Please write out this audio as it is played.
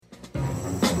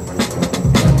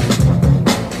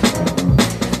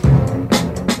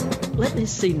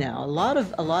see now. A lot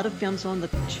of films on the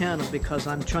channel because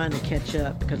I'm trying to catch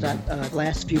up. Because I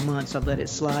last few months I've let it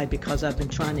slide because I've been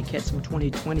trying to catch some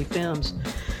 2020 films.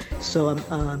 So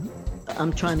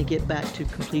I'm trying to get back to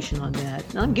completion on that.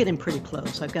 And I'm getting pretty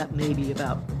close. I've got maybe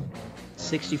about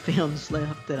 60 films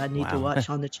left that I need to Wow. watch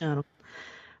on the channel.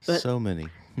 But So many.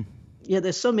 yeah,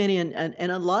 there's so many, and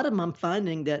a lot of them I'm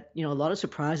finding that a lot of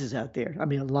surprises out there. I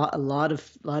mean, a lot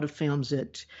of films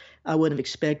that I wouldn't have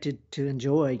expected to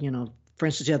enjoy. For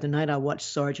instance, the other night I watched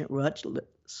Sergeant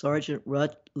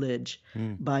Rutledge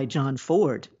Hmm. by John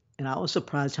Ford, and I was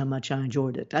surprised how much I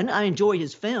enjoyed it. And I enjoy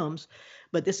his films,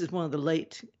 but this is one of the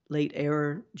late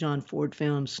era John Ford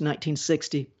films,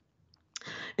 1960,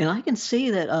 and I can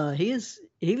see that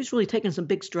he was really taking some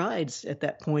big strides at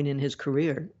that point in his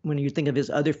career. When you think of his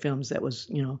other films, that was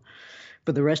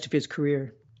for the rest of his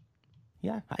career.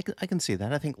 Yeah, I can see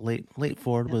that. I think late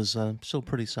Ford Yeah, was still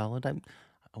pretty solid.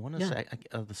 I want to yeah, say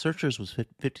The Searchers was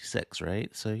 56,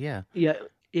 right? So yeah, yeah.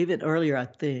 Even earlier, I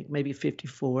think maybe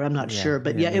 54. I'm not yeah, sure,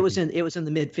 but yeah, yeah, it was maybe. in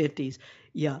the mid 50s.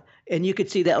 Yeah, and you could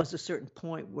see that was a certain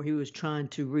point where he was trying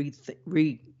to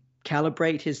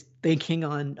recalibrate his thinking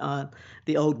on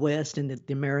the Old West and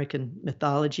the American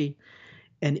mythology,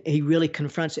 and he really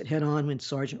confronts it head on with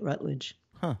Sergeant Rutledge.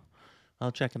 Huh.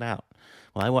 I'll check it out.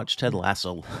 Well, I watched Ted Yeah.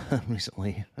 Lasso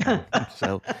recently,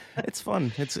 so it's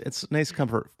fun. It's nice Yeah,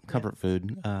 comfort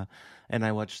food. And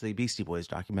I watched the Beastie Boys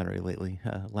documentary lately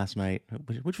last night,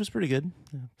 which was pretty good.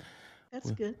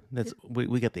 that's good. Yeah.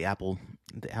 We get the Apple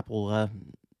Apple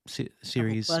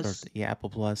series, or Plus. yeah, Apple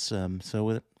Plus.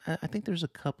 I think there's a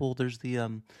couple. There's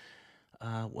the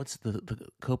what's the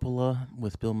Coppola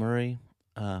with Bill Murray?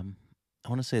 I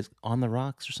want to say it's On the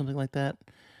Rocks or something like that.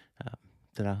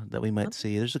 Uh, that we might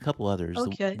see. There's a couple others. The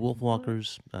Okay. Wolf All right.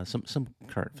 Walkers. Some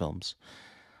current films.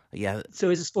 Yeah, So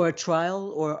is this for a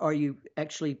trial, or are you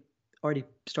actually already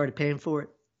started paying for it?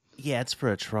 yeah. It's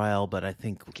for a trial, but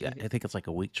Okay. I think it's like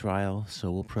a week trial.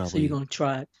 So So you're gonna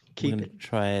try it, we're keep gonna it.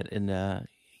 try it, and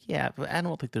yeah. But I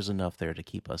don't think there's enough there to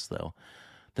keep us though.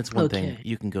 That's one thing. Okay.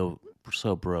 You can go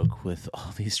so broke with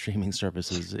all these streaming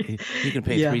services. You can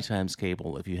pay three Yeah, times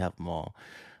cable if you have them all.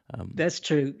 Um, that's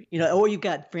true. Or you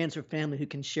got friends or family who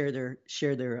can share their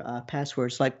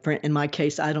passwords. Like in my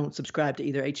case, I don't subscribe to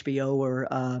either HBO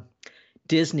or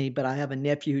Disney, but I have a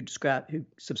nephew who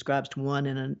subscribes to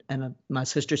one, my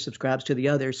sister subscribes to the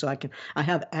other, so I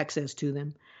have access to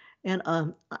them. And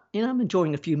I'm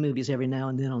enjoying a few movies every now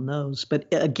and then on those. But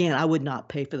again, I would not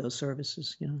pay for those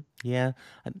services. yeah,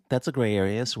 that's a gray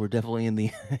area. So we're definitely in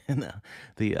the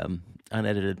the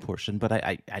unedited portion. But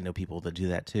I know people that do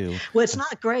that too. Well, it's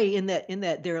not gray in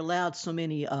that they're allowed so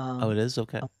many. Oh, it is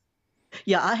okay.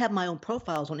 Yeah, I have my own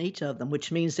profiles on each of them,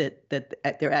 which means that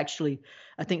they're actually.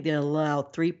 I think they allow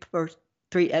three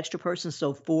extra persons,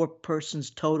 so four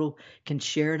persons total can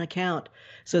share an account.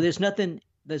 So there's nothing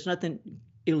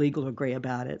illegal or gray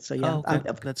about it. So Oh, yeah,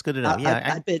 okay. That's good to know. I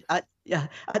Yeah, I've been yeah,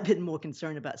 I've been more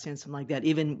concerned about saying something like that,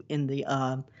 even in the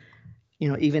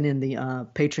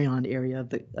Patreon area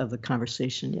of the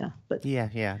conversation. Yeah, but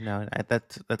yeah. No,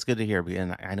 that's good to hear.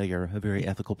 And I know you're a very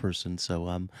ethical person. So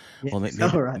yeah, well,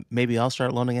 all right. maybe I'll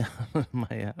start loaning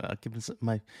out giving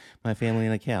my family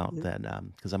an account Yeah.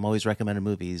 then, because I'm always recommending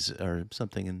movies or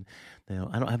something, and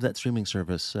I don't have that streaming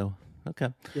service. So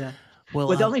okay. Yeah. Well,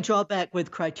 Well, the only drawback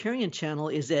with Criterion Channel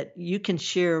is that you can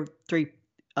share three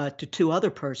to two other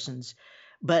persons,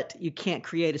 but you can't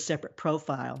create a separate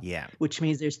profile, yeah, which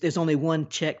means there's only one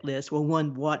checklist, well,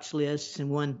 one watch list and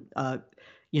one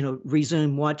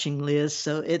resume watching list.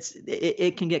 So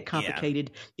it can get yeah.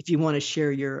 complicated if you want to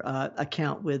share your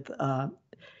account with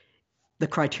the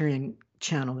Criterion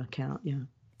Channel account. Yeah.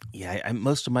 Yeah,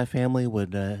 most of my family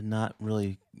would not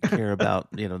really care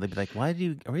about. They'd be like, "Why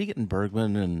are you getting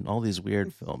Bergman and all these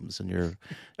weird films and your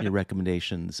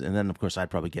recommendations?" And then, of course, I'd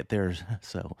probably get theirs.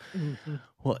 So, Hmm.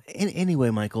 well,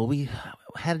 anyway, Michael, we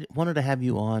wanted to have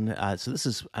you on. So this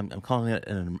is I'm calling it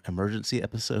an emergency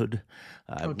episode.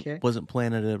 I Okay. wasn't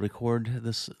planning to record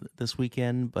this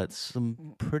weekend, but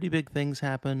some pretty big things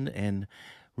happened, and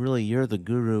really, you're the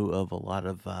guru of a lot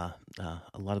of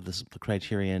this the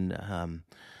Criterion.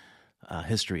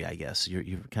 History, I guess.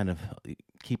 You're kind of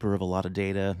keeper of a lot of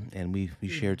data, and we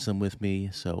shared Yeah. some with me.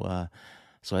 So I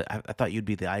thought you'd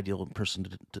be the ideal person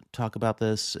to talk about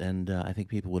this, and I think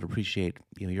people would appreciate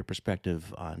your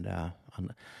perspective on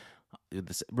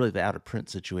this really the out of print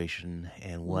situation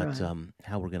and what Right.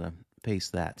 how we're going to face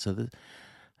that.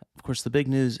 Of course, the big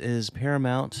news is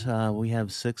Paramount. We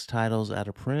have 6 titles out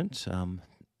of print.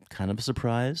 Kind of a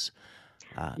surprise.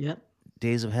 Yep.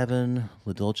 Days of Heaven,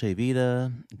 La Dolce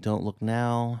Vita, Don't Look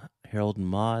Now, Harold and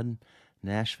Maude,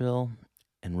 Nashville,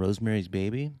 and Rosemary's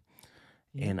Baby.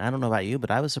 Yeah. And I don't know about you, but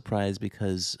I was surprised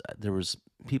because there was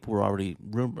people were already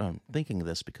thinking of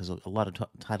this because a lot of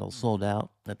titles sold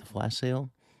out at the flash sale,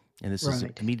 and this is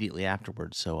Right. immediately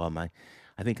afterwards. So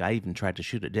I think I even tried to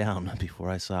shoot it down before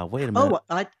I saw. Wait a minute,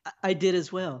 Oh, I did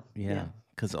as well. yeah, Yeah.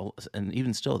 because and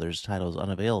even still, there's titles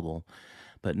unavailable.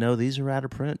 But no, these are out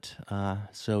of print.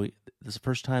 So this is the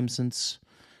first time since,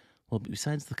 well,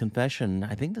 besides the confession,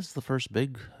 I think this is the first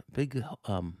big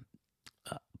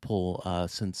pull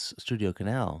since Studio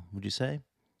Canal. Would you say?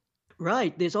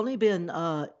 Right. There's only been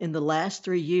in the last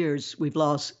 3 years we've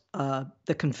lost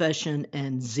The Confession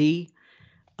and Z,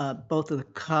 both of the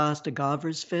Costa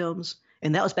Gavras films,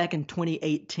 and that was back in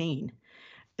 2018.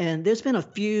 And there's been a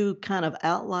few kind of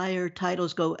outlier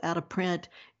titles go out of print.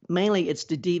 Mainly it's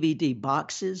the DVD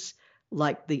boxes,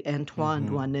 like the Antoine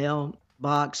Mm-hmm. Doinel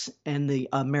box and the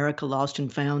America Lost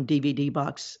and Found DVD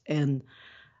box, and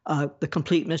the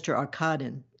Complete Mr.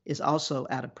 Arkadin is also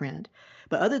out of print.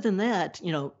 But other than that,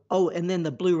 oh, and then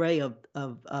the Blu-ray of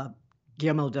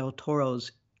Guillermo del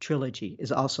Toro's trilogy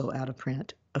is also out of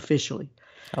print officially.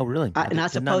 Oh, really? And I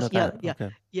Did not know suppose, yeah, that. yeah,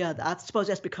 Okay. yeah. I suppose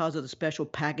that's because of the special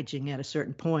packaging. At a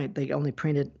certain point, they only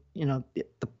printed. The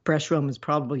press run was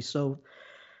probably so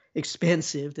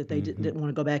expensive that they didn't, Hmm. didn't want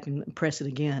to go back and press it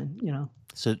again.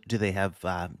 So, do they have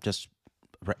just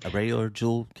a regular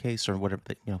jewel case or whatever?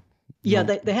 Yeah,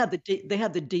 Normal. they have the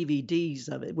DVDs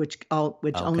of it, which Oh,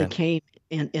 only okay.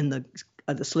 came in the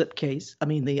slip case. I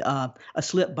mean a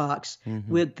slip box Hmm.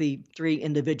 with the three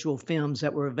individual films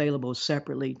that were available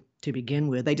separately to begin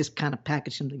with. They just kind of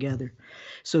packaged them together.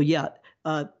 So yeah,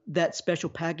 that special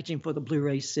packaging for the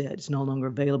Blu-ray set is no longer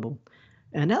available,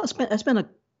 and that's been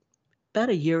about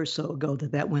a year or so ago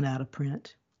that went out of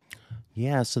print.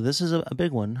 Yeah. So this is a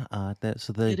big one.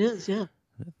 It is, yeah.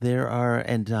 There are,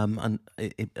 and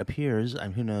it appears,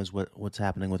 who knows what's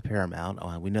happening with Paramount.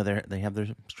 We know they have their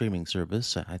streaming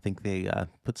service. I think they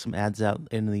put some ads out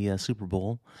in the Super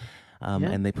Bowl, Yeah.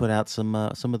 and they put out some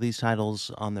of these titles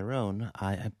on their own.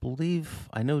 I believe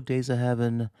I know Days of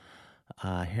Heaven,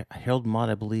 Harold Mott.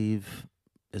 I believe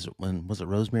was it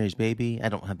Rosemary's Baby? I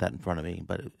don't have that in front of me,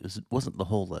 but wasn't the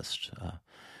whole list.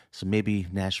 So maybe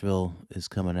Nashville is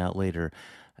coming out later.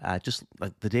 Just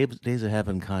like the Days of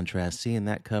Heaven contrast, seeing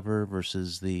that cover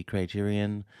versus the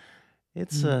Criterion,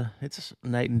 Mm. it's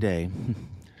night and day.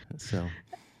 So,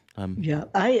 um, Yeah,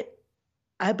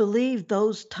 I believe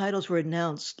those titles were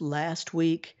announced last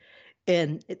week,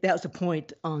 and that was the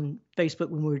point on Facebook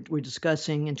when we were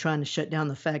discussing and trying to shut down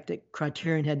the fact that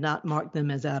Criterion had not marked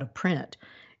them as out of print.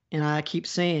 And I keep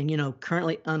saying,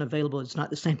 currently unavailable is not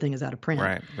the same thing as out of print.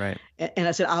 right, right. And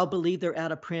I said, I'll believe they're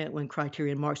out of print when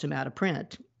Criterion marks them out of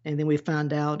print. And then we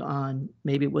found out on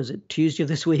maybe was it Tuesday of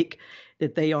this week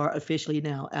that they are officially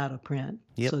now out of print.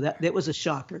 Yep, So that was a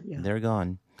shocker. Yeah. they're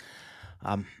gone.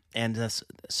 Um, and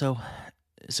so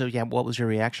so yeah, what was your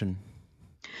reaction?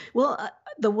 Well,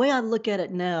 the way I look at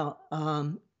it now,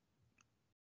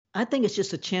 I think it's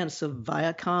just a chance of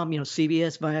Viacom,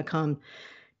 CBS, Viacom,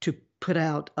 to put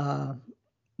out,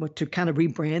 to kind of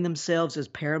rebrand themselves as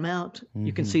Paramount.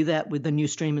 You can Hmm. see that with the new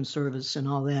streaming service and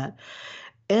all that.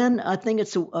 And I think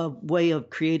it's a way of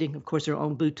creating, of course, their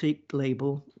own boutique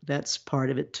label. That's part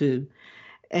of it too.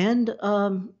 And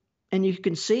you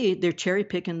can see they're cherry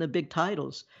picking the big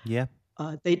titles. Yeah.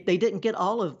 They didn't get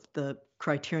all of the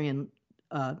Criterion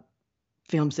uh,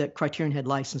 films that Criterion had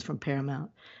licensed from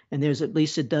Paramount, and there's at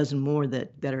least a dozen more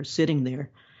that are sitting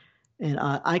there. And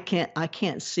I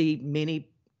can't see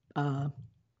uh,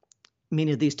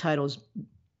 many of these titles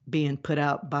being put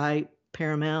out by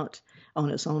Paramount on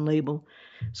its own label.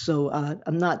 So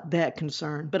I'm not that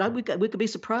concerned. But we could be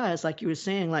surprised, like you were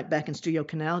saying, like back in Studio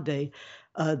Canal Day,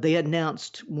 they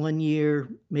announced one year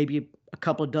maybe a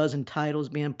couple of dozen titles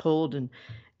being pulled, and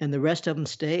the rest of them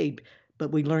stayed.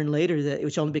 But we learned later that it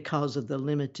was only because of the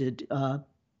limited.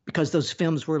 Because those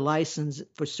films were licensed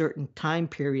for certain time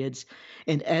periods,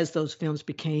 and as those films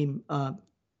became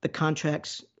the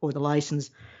contracts or the license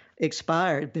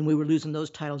expired, then we were losing those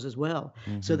titles as well.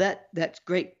 So Hmm. that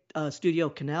great Studio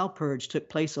Canal purge took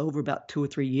place over about 2 or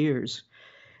 3 years,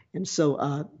 and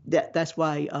so that's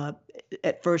why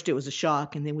at first it was a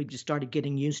shock, and then we just started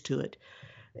getting used to it.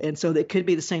 And so it could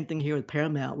be the same thing here with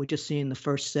Paramount. We're just seeing the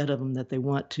first set of them that they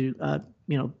want to,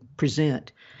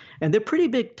 present, and they're pretty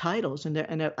big titles, and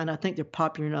I think they're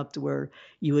popular enough to where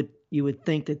you would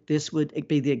think that this would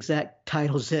be the exact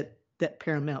titles that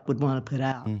Paramount would want to put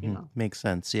out. Hmm. Makes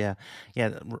sense. Yeah,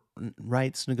 yeah.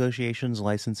 Rights negotiations,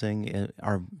 licensing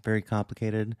are very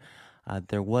complicated.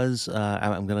 There was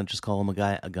I'm going to just call him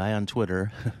a guy on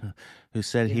Twitter who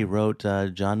said he Yeah. wrote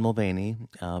John Mulvaney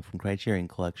from Criterion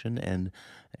Collection, and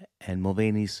and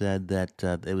Mulvaney said that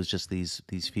it was just these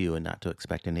few, and not to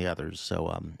expect any others. So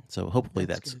hopefully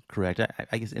That's that's good. correct.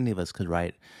 I guess any of us could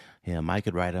write him. I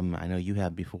could write him. I know you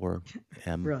have before.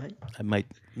 Right. I might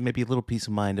maybe a little peace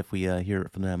of mind if we hear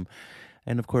it from them.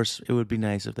 And of course, it would be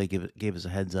nice if they gave us a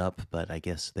heads up, but I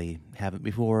guess they haven't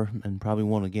before and probably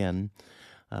won't again.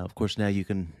 Of course, now you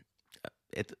can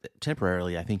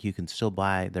temporarily. I think you can still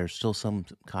buy. There's still some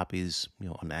copies,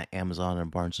 on Amazon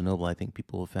and Barnes and Noble. I think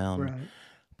people have found, Right.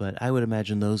 but I would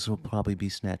imagine those will probably be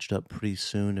snatched up pretty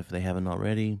soon if they haven't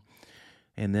already.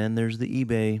 And then there's the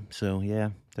eBay. So yeah,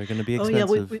 they're going to be Oh yeah,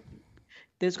 expensive.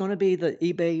 there's going to be the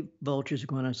eBay vultures are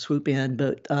going to swoop in,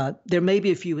 but there may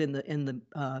be a few in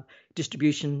the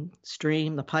distribution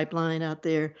stream, the pipeline out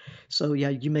there. So yeah,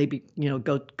 you may be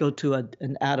go to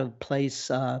an out of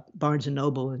place Barnes and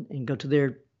Noble and go to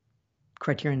their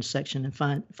Criterion section and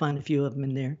find a few of them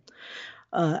in there.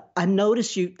 I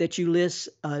noticed that you list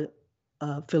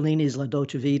Fellini's La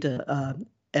Dolce Vita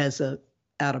as a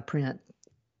out of print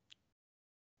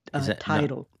Is that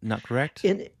title. not correct?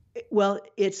 Well,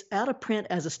 it's out of print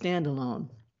as a standalone.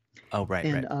 Oh, right,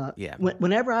 And right. Yeah.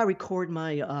 whenever I record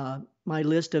my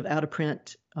list of out of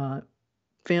print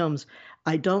films,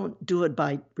 I don't do it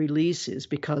by releases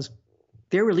because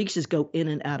their releases go in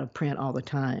and out of print all the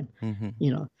time. Hmm.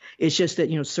 It's just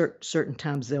that certain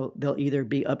times they'll either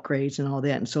be upgrades and all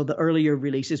that, and so the earlier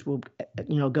releases will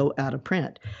go out of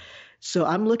print. So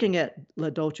I'm looking at La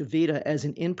Dolce Vita as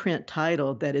an in-print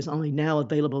title that is only now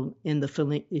available in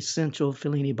the Essential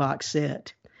Fellini box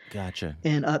set. Gotcha.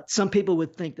 And some people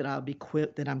would think that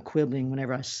that I'm quibbling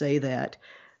whenever I say that,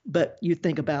 but you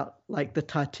think about like the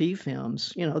Tati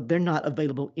films, they're not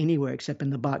available anywhere except in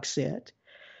the box set.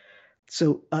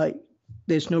 So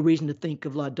there's no reason to think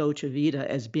of La Dolce Vita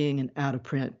as being an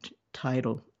out-of-print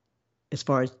title, as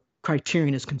far as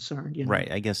Criterion is concerned. Right.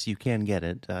 I guess you can get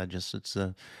it. Just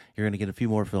you're going to get a few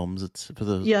more films. It's for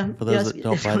those Yeah, yes, that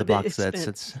don't it's buy going the to be box sets.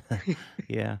 expensive. It's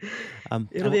yeah.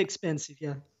 It'll be expensive,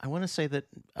 yeah. I want to say that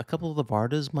a couple of the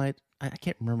Vardas might. I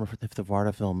can't remember if the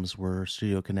Varda films were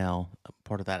Studio Canal,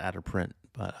 part of that out of print,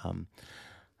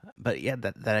 but yeah,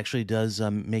 that actually does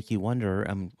make you wonder.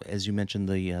 As you mentioned,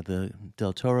 the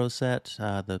Del Toro set,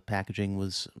 the packaging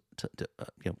was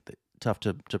tough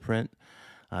to print.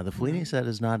 The Fellini Right. set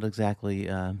is not exactly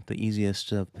the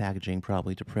easiest of packaging,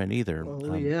 probably to print either.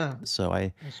 Oh yeah, So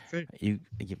that's true. you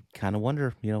kind of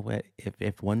wonder,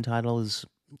 if one title is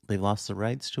they lost the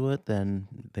rights to it, then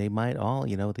they might all,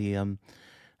 I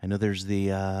know there's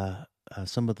the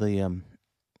some of the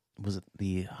was it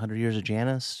the 100 Years of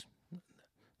Janus?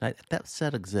 That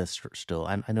set exists still.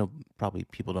 I know probably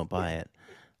people don't buy it.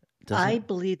 Doesn't I it?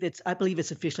 believe it's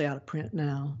officially out of print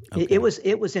now. It Okay.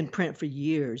 was in print for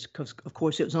years because of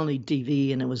course it was only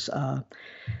DV and it was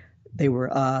they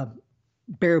were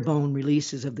bare bone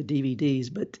releases of the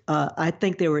DVDs, but I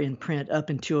think they were in print up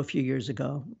until a few years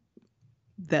ago.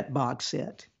 That box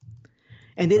set,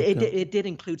 and Okay. it did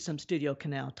include some Studio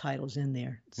Canal titles in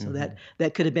there, so Hmm.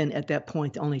 that could have been at that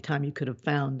point the only time you could have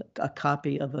found a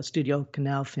copy of a Studio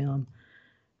Canal film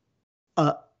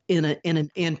uh, in an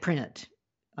in print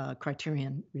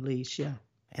Criterion release. Yeah.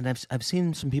 And I've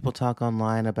seen some people talk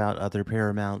online about other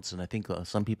Paramounts, and I think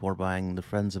some people are buying the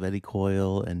Friends of Eddie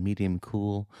Coyle and Medium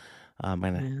Cool,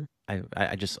 and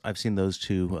Yeah. I've seen those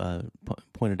two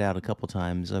pointed out a couple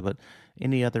times. But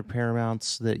any other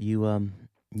Paramounts that you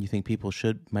think people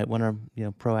might want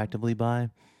to proactively buy?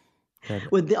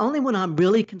 That Well, the only one I'm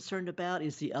really concerned about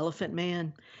is the Elephant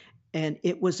Man, and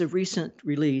it was a recent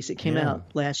release. It came yeah.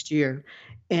 out last year,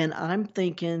 and I'm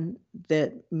thinking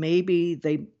that maybe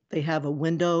they have a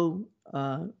window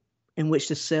in which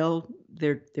to sell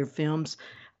their films.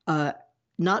 Uh,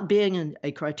 Not being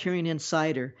a Criterion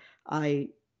insider, I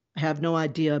have no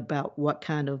idea about what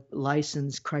kind of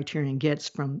license Criterion gets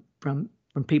from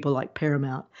people like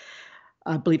Paramount.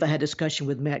 I believe I had a discussion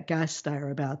with Matt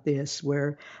Geisler about this,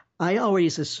 where I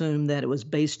always assumed that it was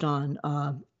based on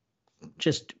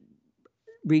just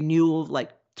renewal,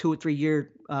 like 2 or 3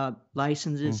 year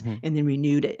licenses, Hmm. and then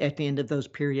renewed at the end of those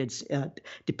periods,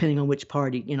 depending on which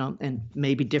party, and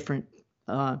maybe different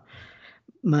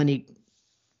money.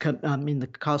 I mean, the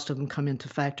cost of them come into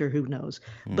factor. Who knows?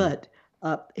 Mm. But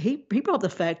he brought up the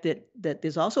fact that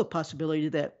there's also a possibility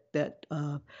that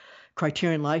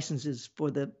Criterion licenses for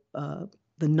the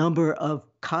number of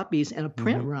copies in a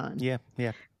print Hmm. run. Yeah,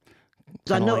 yeah.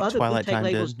 'Cause I Kind of know like other Twilight bootleg Time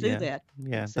labels did. do Yeah, that.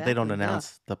 yeah. But they don't Exactly, yeah.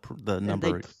 announce the And they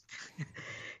number.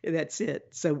 that's it.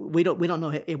 So we don't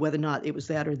know whether or not it was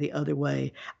that or the other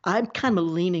way. I'm kind of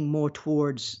leaning more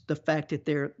towards the fact that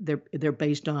they're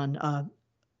based on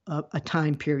a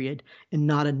time period and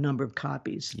not a number of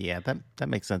copies. Yeah, that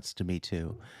makes sense to me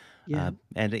too. Yeah.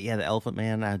 And yeah, the Elephant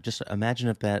Man. Just imagine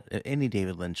if that any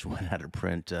David Lynch went out of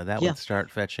print, that Yeah. would start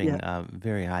Yeah. fetching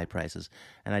very high prices.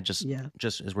 And I Yeah.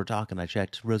 just as we're talking, I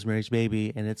checked Rosemary's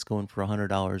Baby, and it's going for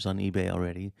 $100 on eBay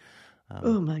already. Um,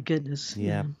 Oh my goodness.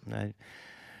 yeah, Yeah.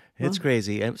 it's Well,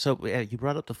 crazy. And so you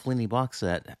brought up the Fellini box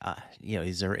set.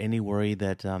 Is there any worry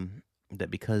that that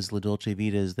because La Dolce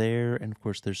Vita is there, and of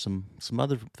course there's some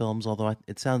other films, although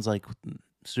it sounds like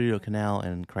Studio Canal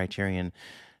and Criterion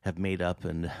have made up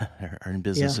and are in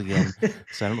business yeah. again.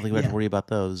 So I don't think we have to Yeah. worry about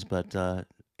those. But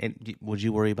would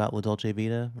you worry about La Dolce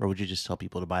Vita, or would you just tell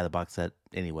people to buy the box set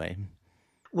anyway?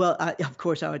 Well, of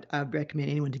course, I would recommend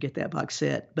anyone to get that box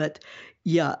set. But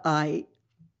yeah,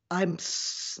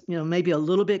 maybe a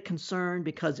little bit concerned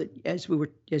because as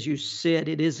you said,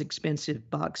 it is expensive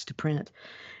box to print,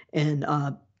 and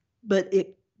but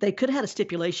they could have had a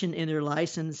stipulation in their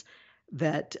license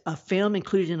that a film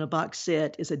included in a box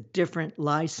set is a different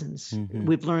license. Hmm.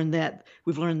 We've learned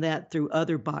that through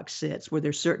other box sets where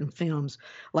there's certain films,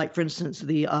 like for instance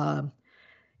the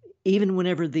even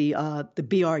whenever the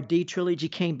BRD trilogy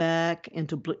came back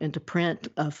into print,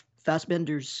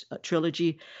 Fassbender's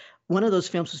trilogy, one of those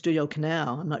films was Studio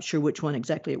Canal. I'm not sure which one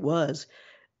exactly it was.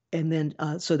 And then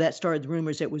so that started the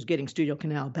rumors that was getting Studio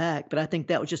Canal back. But I think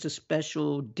that was just a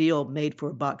special deal made for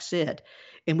a box set.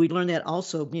 And we learned that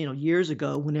also, years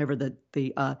ago, whenever the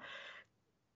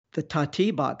Tati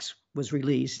box was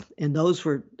released, and those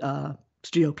were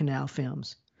Studio Canal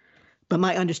films. But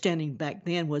my understanding back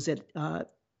then was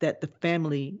that the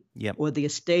family Yep. or the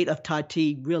estate of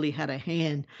Tati really had a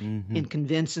hand Hmm. in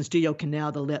convincing Studio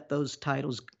Canal to let those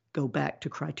titles go back to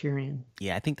Criterion.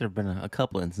 Yeah, I think there have been a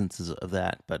couple instances of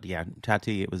that, but yeah,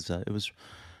 Tati, it was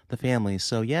the family.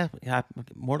 So yeah, yeah,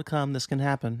 more to come. This can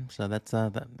happen. So that's Yeah.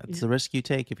 the risk you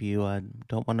take if you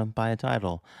don't want to buy a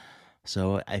title.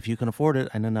 So if you can afford it,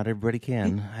 I know not everybody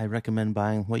can. I recommend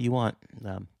buying what you want.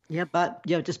 Yeah, but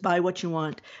yeah, just buy what you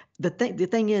want. The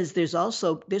thing is,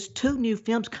 there's two new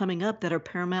films coming up that are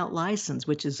Paramount licensed,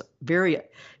 which is very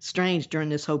strange during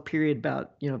this whole period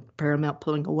about Paramount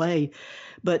pulling away.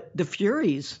 But The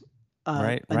Furies,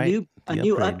 Right, a right. new The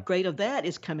upgrade. upgrade of that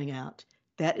is coming out.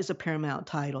 That is a Paramount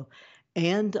title,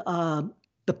 and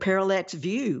The Parallax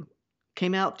View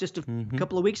came out just a Hmm.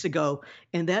 couple of weeks ago,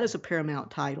 and that is a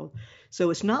Paramount title. So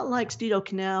it's not like Studio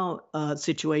Canal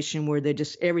situation where they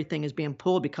just everything is being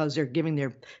pulled because they're giving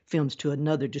their films to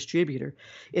another distributor.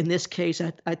 In this case,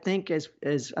 I think as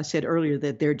I said earlier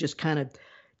that they're just kind of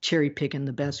cherry picking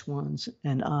the best ones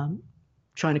and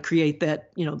trying to create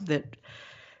that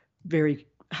very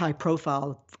high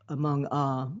profile among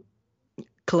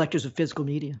collectors of physical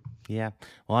media. Yeah.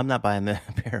 Well, I'm not buying the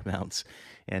Paramounts,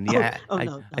 and Oh, yeah, oh I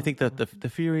no, I no, think that no. the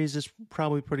Furies is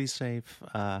probably pretty safe.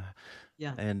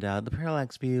 Yeah, And the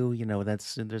Parallax View,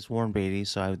 there's Warren Beatty,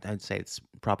 so I'd say it's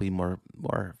probably more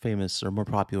famous or more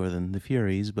popular than the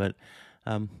Furies, but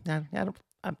I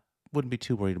wouldn't be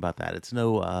too worried about that. It's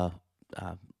no uh,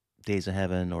 Days of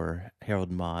Heaven or Harold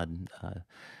and Maude.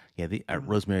 Yeah, the right.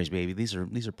 Rosemary's Baby. These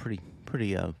are pretty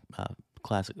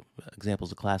classic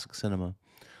examples of classic cinema,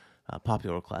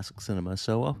 popular classic cinema.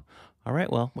 So, all right,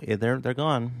 well, yeah, they're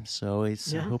gone. So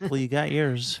it's Yeah, hopefully you got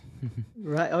yours.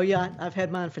 right. Oh yeah, I've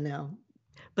had mine for now.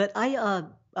 But I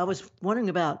was wondering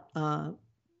about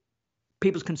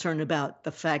people's concern about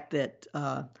the fact that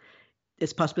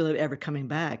it's possibility of ever coming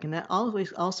back, and that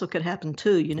always also could happen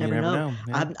too. You You never never know. know.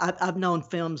 Yeah. I've known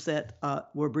films that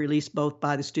were released both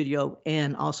by the studio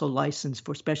and also licensed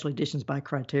for special editions by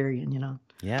Criterion.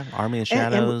 Yeah, Army of And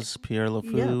Shadows, Pierre yeah,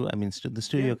 LeFou. I mean, the yeah,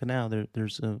 Studio Canal.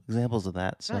 There's examples of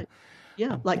that. So, right.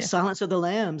 Yeah, like yeah. Silence of the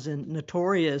Lambs and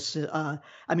Notorious. I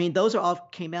mean, those are all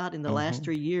came out in the last Hmm.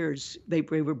 3 years. They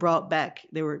were brought back.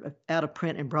 They were out of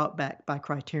print and brought back by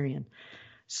Criterion.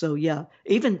 So yeah,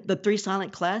 even the three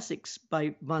silent classics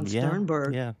by von Yeah,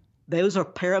 Sternberg, yeah, those are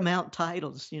Paramount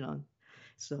titles.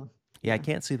 So yeah. I yeah,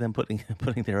 can't see them putting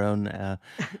putting their own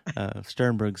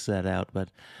Sternberg set out, but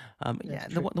that's yeah,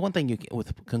 true. the one thing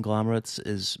with conglomerates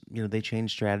is they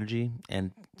change strategy,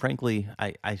 and frankly,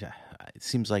 it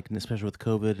seems like, especially with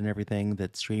COVID and everything,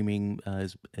 that streaming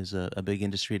is a big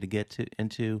industry to get to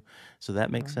into, so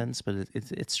that makes Right. sense. But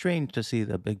it's strange to see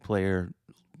the big player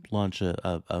launch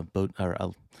a boat or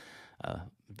a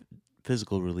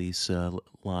physical release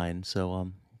line.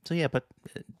 So yeah, but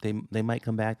they might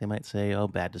come back. They might say, "Oh,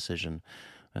 bad decision.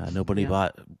 Nobody Yeah.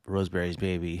 bought Rosemary's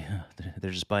Baby.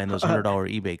 They're just buying those $100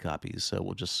 eBay copies. So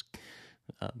we'll just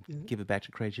uh, Yeah. give it back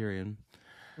to Criterion."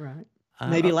 Right.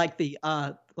 Maybe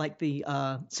Uh, like the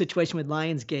situation with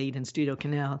Lionsgate and Studio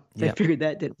Canal. They yep. figured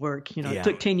that didn't work. It Yeah.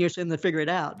 took 10 years for them to figure it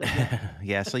out. But yeah,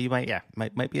 Yeah. So you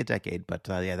might be a decade, but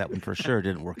yeah, that one for sure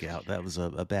didn't work out. That was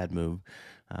a bad move.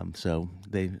 So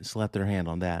they slapped their hand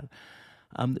on that.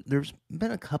 There's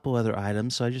been a couple other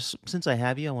items, so since I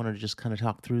have you, I wanted to just kind of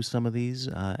talk through some of these.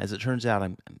 As it turns out,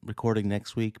 I'm recording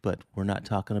next week, but we're not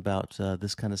talking about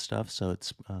this kind of stuff, so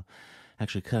it's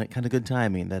actually kind of good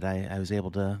timing that I was able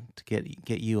to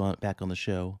get you back on the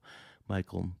show,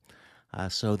 Michael.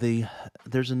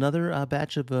 There's another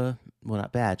batch of well,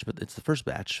 not batch, but it's the first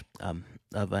batch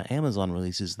of Amazon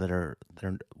releases that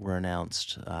were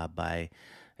announced by,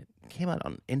 it came out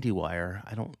on IndieWire.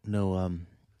 I don't know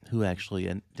who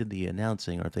actually did the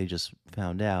announcing, or if they just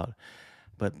found out.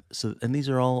 But and these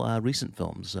are all recent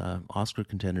films, Oscar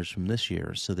contenders from this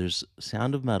year. So there's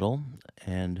Sound of Metal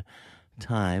and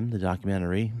Time, the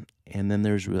documentary, and then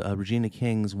there's Regina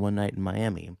King's One Night in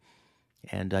Miami.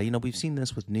 And we've seen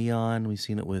this with Neon, we've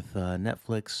seen it with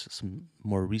Netflix, some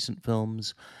more recent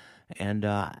films, and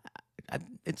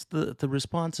it's the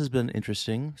response has been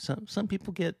interesting. Some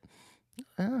people get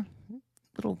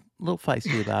little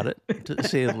feisty about it, to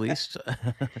say the least.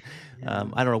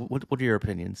 I don't know. What are your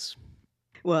opinions?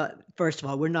 well, first of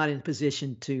all, we're not in a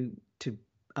position to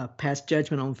pass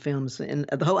judgment on films, and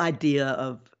the whole idea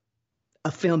of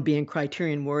a film being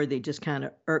Criterion worthy just kind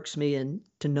of irks me and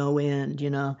to no end.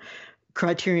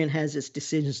 Criterion has its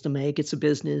decisions to make. It's a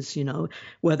business.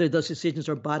 Whether those decisions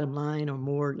are bottom line or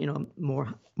more,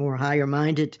 more higher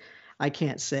minded, I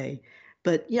can't say.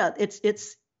 But yeah, it's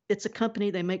a company.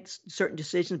 They make certain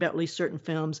decisions about at least certain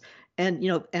films, and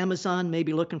Amazon may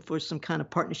be looking for some kind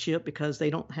of partnership because they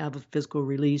don't have a physical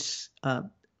release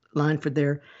line for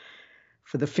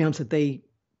the films that they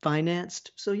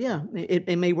financed. So yeah,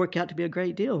 it may work out to be a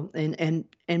great deal, and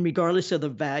regardless of the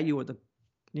value or the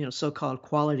so-called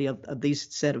quality of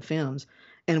these set of films,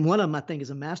 and one of them I think is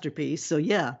a masterpiece. So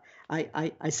yeah,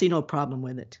 I see no problem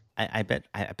with it. I bet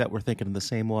we're thinking of the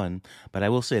same one. But I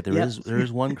will say Yep. there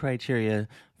is one criteria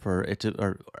for it to,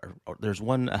 or there's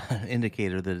one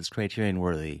indicator that it's Criterion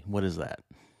worthy. What is that?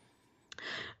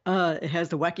 It has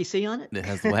the wacky C on it. It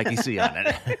has the wacky C on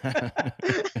it.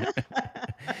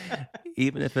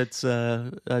 Even if it's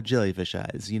jellyfish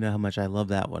eyes, you know how much I love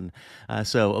that one.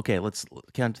 Okay, let's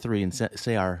count to three and say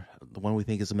the one we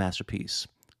think is a masterpiece.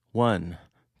 1,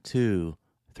 2,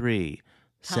 3.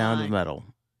 Sound of Time. Metal.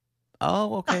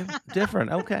 Oh, okay,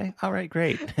 different. Okay, all right,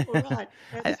 great. Right.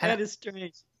 I, I, That is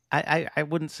strange. I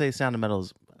wouldn't say Sound of Metal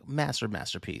is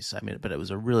masterpiece. I mean, but it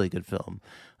was a really good film.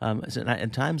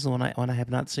 And Time's the one I have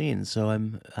not seen, so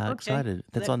I'm Okay. excited.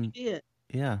 That's Let me on. see it.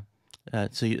 Yeah.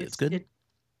 It's It's good. it.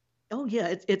 Oh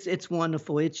yeah, it's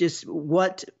wonderful. It's just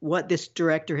what this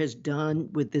director has done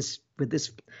with this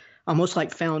almost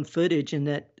like found footage, in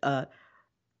that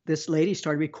this lady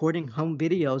started recording home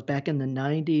videos back in the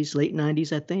 90s, late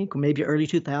 90s, I think, or maybe early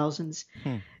 2000s.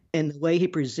 Hmm. And the way he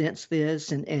presents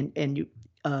this, and you,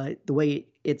 the way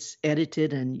it's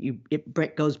edited, and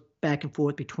goes back and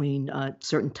forth between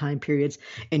certain time periods,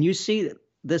 and you see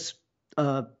this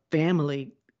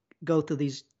family go through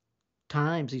these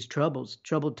times, these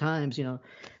troubled times.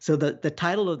 So the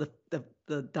title of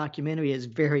the documentary is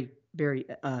very, very,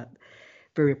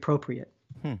 very appropriate.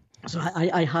 Hmm. So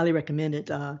I highly recommend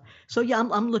it. So yeah,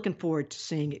 I'm looking forward to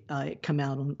seeing it come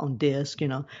out on disc.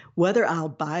 Whether I'll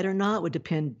buy it or not would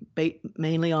depend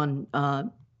mainly on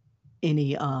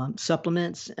any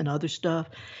supplements and other stuff.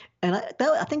 And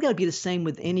I think that would be the same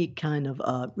with any kind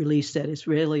of release that is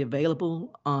readily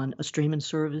available on a streaming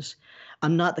service.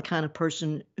 I'm not the kind of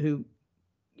person who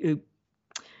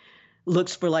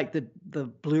looks for like the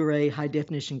Blu-ray high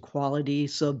definition quality.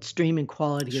 So streaming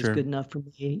quality is Sure. good enough for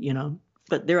me.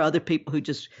 But there are other people who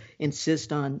just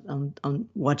insist on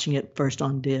watching it first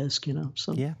on disc.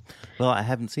 So Yeah. Well, I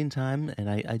haven't seen Time, and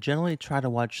I generally try to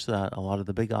watch a lot of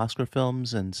the big Oscar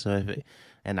films, and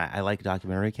I like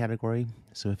documentary category.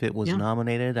 So if it was yeah,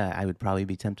 nominated, I would probably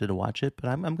be tempted to watch it, but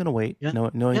I'm going to wait, yeah,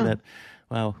 knowing yeah. that,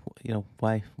 well,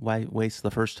 why waste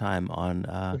the first time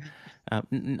on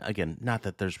again, not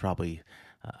that there's probably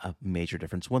a major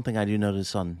difference. One thing I do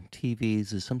notice on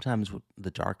TVs is sometimes with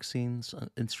the dark scenes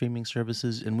in streaming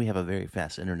services, and we have a very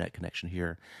fast internet connection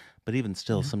here, but even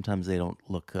still, Yeah. sometimes they don't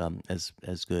look as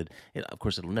good. Of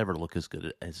course, it'll never look as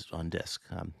good as on disc.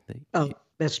 Oh,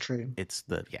 that's true. It's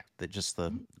the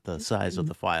size of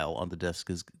the file on the disc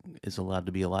is allowed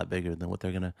to be a lot bigger than what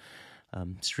they're going to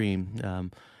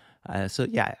stream. So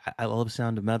yeah, I love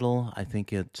Sound of Metal. I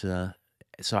think it.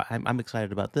 So I'm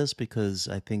excited about this because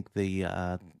I think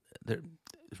there's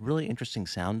really interesting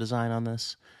sound design on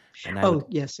this, and I would Oh,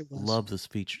 yes, it was. love this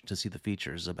feature to see the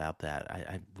features about that.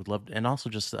 I would love, and also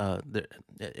just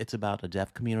it's about a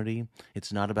deaf community.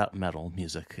 It's not about metal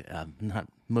music, not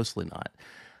mostly not.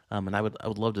 And I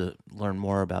would love to learn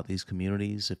more about these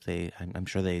communities if they. I'm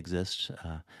sure they exist.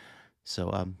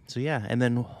 So yeah,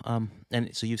 and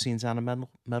so you've seen Sound of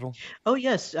Metal? Oh,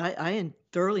 yes,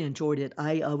 thoroughly enjoyed it.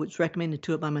 I was recommended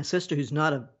to it by my sister, who's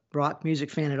not a rock music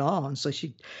fan at all, and so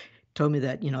she told me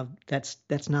that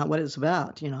that's not what it's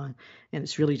about, and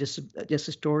it's really just a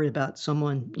story about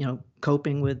someone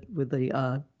coping with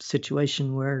the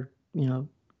situation where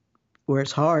where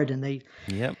it's hard,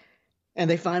 Yep. and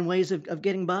they find ways of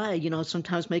getting by,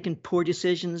 sometimes making poor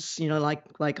decisions,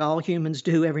 like all humans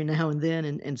do every now and then,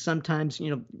 and sometimes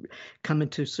coming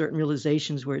to certain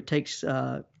realizations where it takes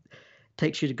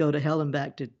you to go to hell and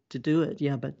back to do it.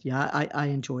 Yeah, but yeah, I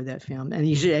enjoy that film. And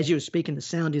as you were speaking, the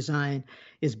sound design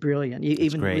is brilliant.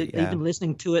 It's great. Yeah. Even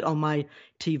listening to it on my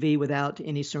TV without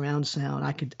any surround sound,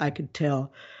 I could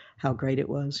tell how great it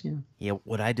was. Yeah. Yeah,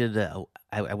 what I did,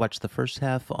 I watched the first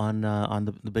half on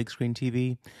the big screen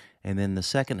TV, and then the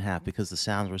second half because the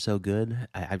sounds were so good.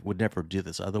 I would never do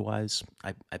this otherwise.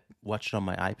 I watched it on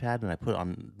my iPad and I put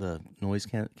on the noise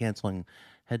canceling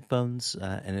headphones,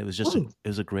 and it was just Oh, it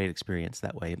was a great experience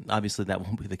that way. Obviously, that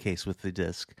won't be the case with the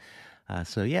disc.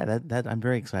 So yeah, that I'm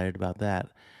very excited about that.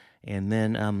 And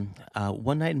then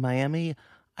One Night in Miami,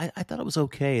 I thought it was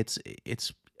okay.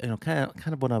 It's kind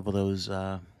of one of those.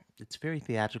 It's very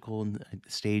theatrical and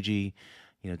stagey.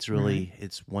 It's right. really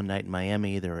it's One Night in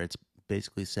Miami. It's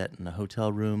basically set in a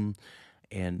hotel room,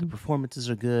 and the performances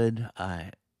are good.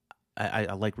 I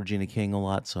like Regina King a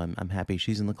lot, so I'm happy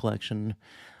she's in the collection.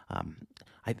 Um,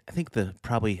 I think the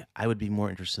probably I would be more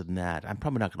interested in that. I'm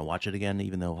probably not going to watch it again,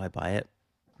 even though I buy it.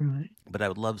 Right. But I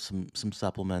would love some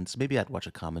supplements. Maybe I'd watch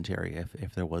a commentary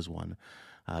if there was one.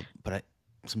 But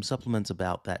some supplements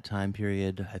about that time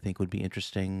period I think would be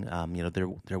interesting.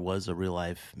 There was a real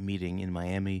life meeting in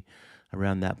Miami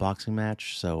around that boxing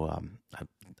match, so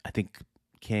I think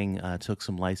King took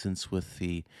some license with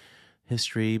the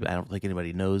history. But I don't think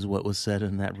anybody knows what was said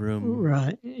in that room.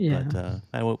 Right. But Yeah.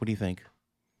 what do you think?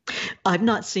 I've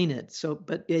not seen it,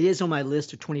 but it is on my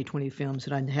list of 2020 films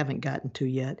that I haven't gotten to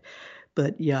yet.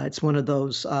 But yeah, it's one of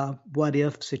those what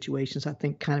if situations. I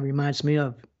think kind of reminds me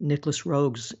of Nicholas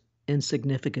Rogue's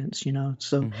Insignificance.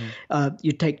 So Hmm.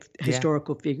 you take Yeah.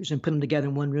 historical figures and put them together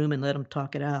in one room and let them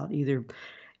talk it out. Either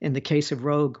in the case of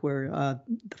Rogue, where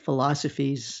the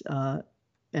philosophies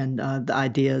and the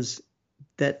ideas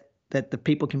that the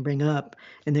people can bring up,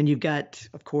 and then you've got,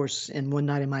 of course, in One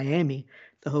Night in Miami,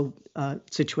 the whole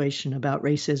situation about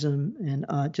racism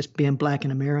and just being black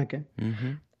in America.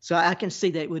 Hmm. So I can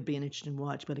see that would be an interesting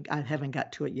watch, but I haven't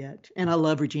got to it yet. And I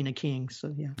love Regina King,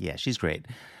 so yeah. Yeah, she's great.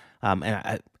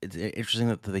 It's interesting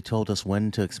that they told us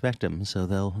when to expect them, so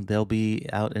they'll be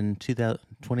out in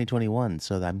 2021.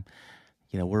 So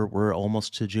we're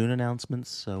almost to June announcements,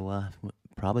 so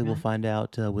probably we'll Right. find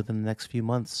out within the next few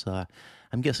months.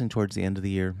 I'm guessing towards the end of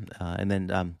the year, and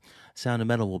then Sound of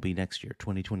Metal will be next year,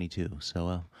 2022.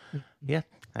 So yeah,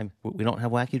 we don't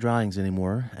have wacky drawings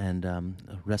anymore, and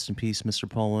rest in peace, Mr.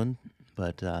 Poland.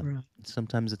 But Right.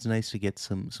 sometimes it's nice to get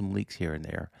some leaks here and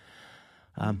there.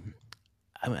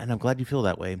 And I'm glad you feel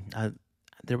that way.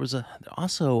 There was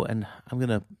also, and I'm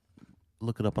gonna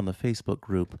look it up on the Facebook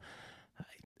group.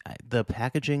 The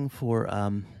packaging for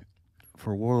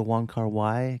World of Wong Kar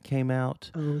Wai came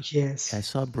out. Oh I yes.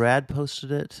 saw Brad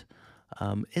posted it.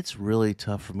 It's really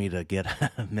tough for me to get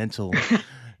a mental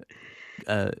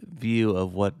view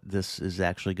of what this is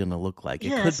actually going to look like. It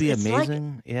could Yes, be it's like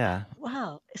amazing. Yeah,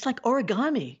 wow, it's like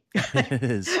origami. it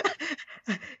is.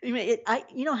 I mean,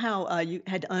 you know how you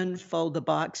had to unfold the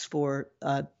box for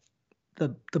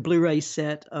the Blu-ray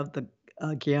set of the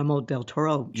Guillermo del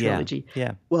Toro Yeah, trilogy.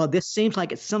 yeah. Well, this seems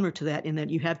like it's similar to that in that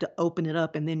you have to open it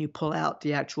up and then you pull out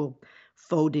the actual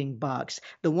folding box.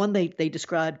 The one they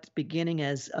described beginning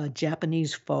as a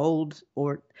Japanese fold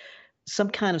or some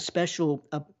kind of special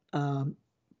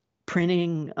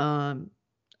printing,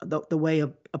 the way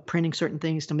of printing certain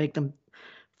things to make them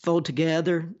fold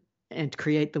together and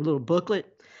create the little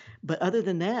booklet. But other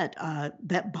than that,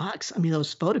 that box, I mean,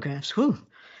 those photographs, whew,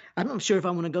 I'm not sure if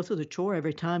I want to go through the chore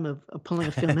every time of pulling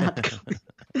a film out.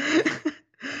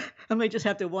 I may just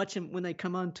have to watch them when they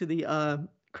come on to the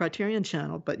Criterion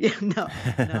channel. But yeah, no,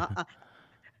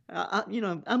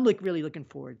 I'm really looking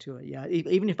forward to it. Yeah,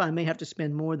 even if I may have to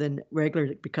spend more than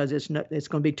regular because it's going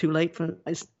to be too late for.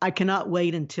 I cannot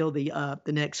wait until the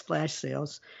next flash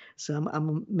sales. So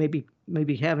I'm maybe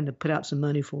having to put out some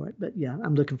money for it. But yeah,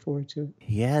 I'm looking forward to it.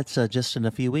 Yeah, it's just in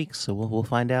a few weeks, so we'll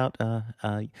find out.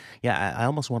 Yeah, I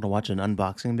almost want to watch an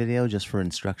unboxing video just for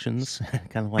instructions,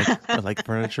 kind of like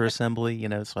furniture assembly,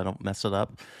 so I don't mess it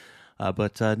up.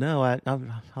 But no,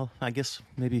 I guess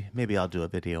maybe I'll do a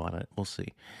video on it. We'll see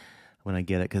when I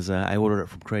get it because I ordered it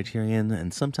from Criterion,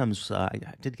 and sometimes I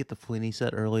did get the Fellini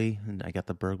set early, and I got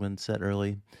the Bergman set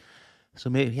early. So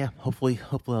maybe, yeah, hopefully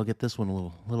I'll get this one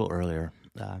a little earlier.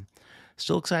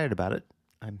 Still excited about it.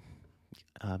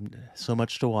 I'm so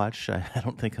much to watch. I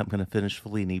don't think I'm going to finish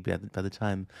Fellini by the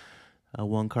time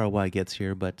Wong Kar-wai gets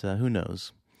here, but who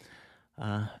knows?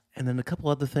 And then a couple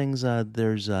other things.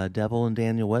 There's Devil and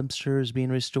Daniel Webster is being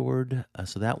restored.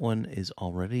 So that one is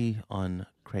already on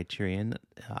Criterion.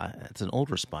 It's an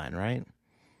older spine, right?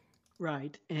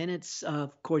 Right. And it's,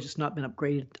 of course, it's not been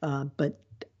upgraded, but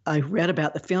I read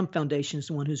about the Film Foundation is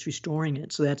the one who's restoring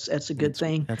it. So that's a good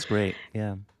thing. That's great.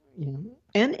 Yeah. Yeah.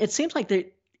 And it seems like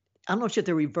I'm not sure if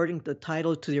they're reverting the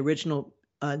title to the original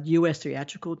U.S.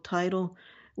 theatrical title,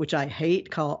 which I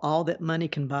hate, called All That Money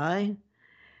Can Buy.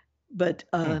 But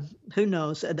who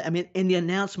knows? I mean, in the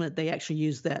announcement, they actually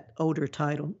used that older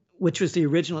title, which was the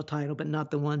original title, but not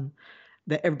the one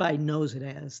that everybody knows it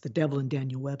as, The Devil and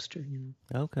Daniel Webster.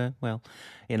 Okay, well,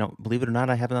 believe it or not,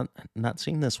 I have not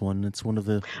seen this one. It's one of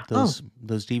those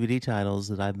DVD titles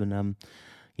that I've been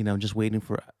just waiting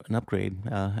for an upgrade.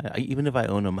 Even if I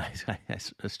own them, I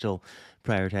still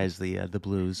prioritize the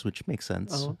blues, which makes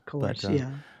sense. Oh, of course, but,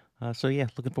 yeah. So yeah,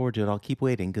 looking forward to it. I'll keep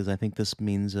waiting because I think this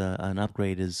means an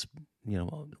upgrade is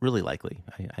really likely.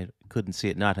 I couldn't see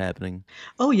it not happening.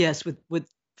 Oh yes, with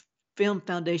Film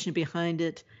Foundation behind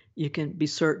it, you can be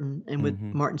certain, and with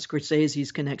Martin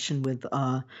Scorsese's connection with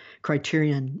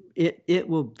Criterion, it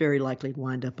will very likely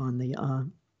wind up on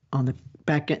the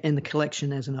back in the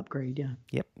collection as an upgrade. Yeah.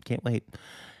 Yep, can't wait.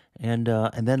 And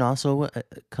then also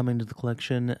coming to the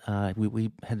collection,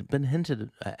 we had been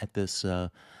hinted at this.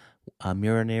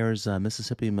 Miranaire's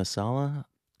Mississippi Masala,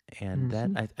 and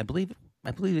that I believe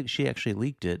that she actually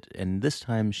leaked it, and this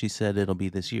time she said it'll be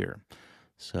this year.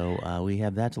 So we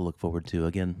have that to look forward to.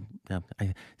 Again,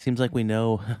 seems like we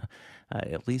know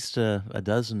at least a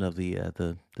dozen of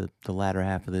the latter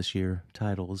half of this year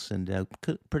titles, and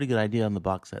pretty good idea on the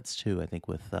box sets too. I think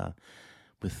with the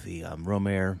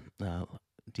Rohmer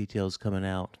details coming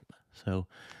out. So,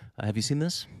 have you seen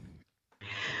this?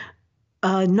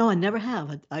 No, I never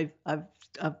have. I've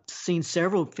seen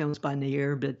several films by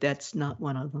Nair, but that's not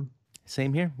one of them.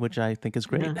 Same here, which I think is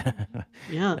great.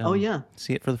 Yeah. Oh, yeah.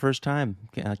 See it for the first time.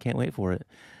 I can't wait for it.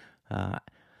 All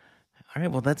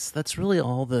right. Well, that's really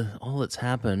all that's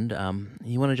happened.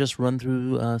 You want to just run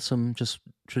through some just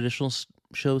traditional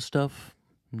show stuff?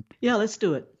 Yeah, let's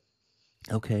do it.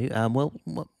 Okay. Well,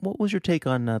 what was your take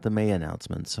on the May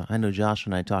announcements? I know Josh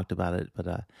and I talked about it,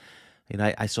 but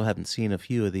I still haven't seen a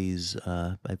few of these.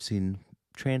 I've seen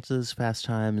Trances, Fast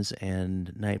Times,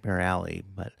 and Nightmare Alley.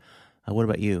 But what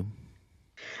about you?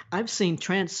 I've seen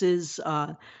Trances.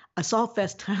 I saw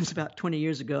Fast Times about 20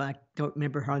 years ago. I don't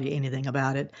remember hardly anything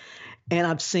about it. And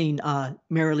I've seen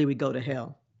Merrily We Go to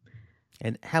Hell.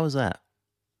 And how was that?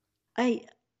 I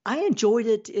enjoyed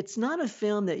it. It's not a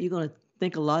film that you're going to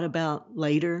think a lot about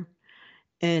later.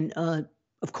 And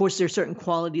of course, there are certain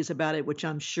qualities about it which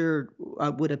I'm sure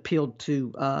would appeal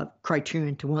to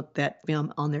Criterion to want that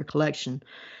film on their collection,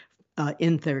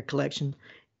 in their collection.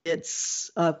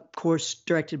 It's, of course,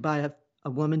 directed by a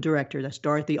woman director. That's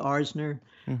Dorothy Arzner,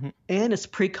 and it's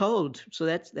pre-code. So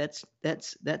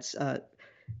that's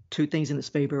two things in its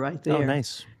favor right there. Oh,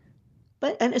 nice.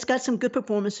 And it's got some good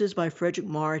performances by Frederick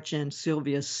March and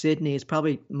Sylvia Sidney. It's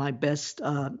probably my best,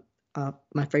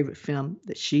 my favorite film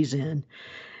that she's in.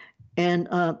 And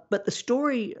but the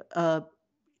story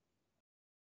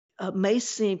may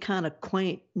seem kind of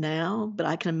quaint now, but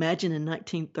I can imagine in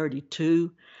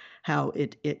 1932 how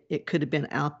it could have been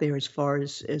out there as far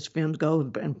as films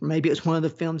go. And maybe it's one of the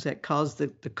films that caused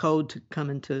the code to come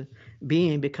into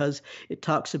being, because it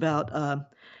talks about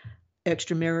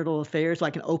extramarital affairs,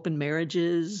 like in open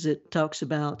marriages. It talks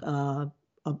about,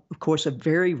 of course, a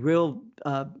very real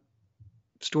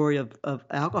story of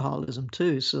alcoholism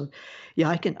too. So, yeah,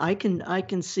 I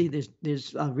can see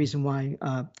there's a reason why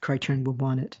Criterion would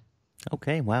want it.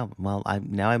 Okay, wow. Well,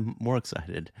 I'm more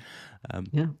excited.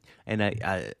 Yeah.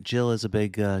 And Jill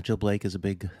Blake is a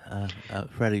big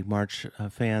Freddie March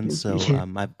fan. So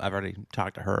I've already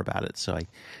talked to her about it. So I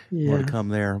more to come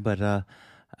there. But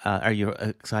Are you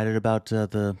excited about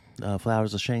the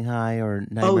Flowers of Shanghai or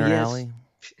Oh Nightmare yes, Alley?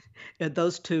 yeah,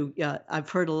 those two. Yeah, I've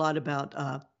heard a lot about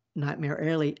Nightmare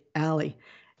Alley,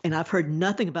 and I've heard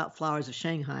nothing about Flowers of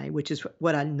Shanghai, which is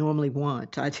what I normally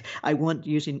want. I want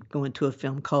usually go into a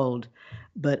film cold,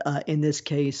 but in this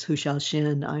case, Hu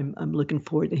Xiaoxian, I'm looking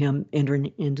forward to him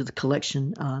entering into the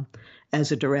collection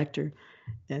as a director,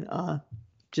 and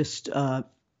just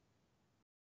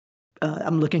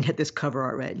I'm looking at this cover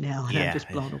art right now, and I'm Yeah, just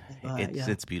blown away by it. Yeah,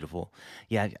 it's beautiful.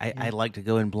 Yeah, I yeah, like to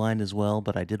go in blind as well,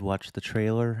 but I did watch the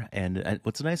trailer, and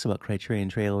what's nice about Criterion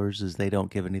trailers is they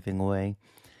don't give anything away,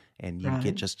 and you get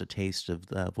right. just a taste of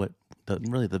what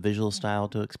really the visual style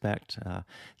to expect.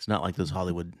 It's not like those Mhm.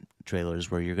 Hollywood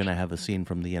trailers where you're going to have a scene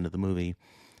from the end of the movie.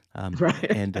 Right.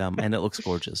 And it looks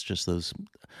gorgeous. Just those,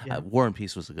 Yeah, War and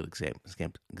Peace was a good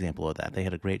example of that. They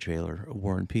had a great trailer,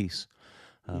 War and Peace.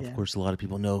 Of yeah. course, a lot of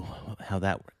people know how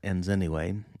that ends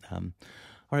anyway. All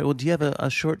right. Well, do you have a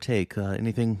short take?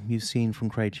 Anything you've seen from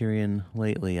Criterion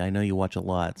lately? I know you watch a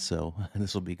lot, so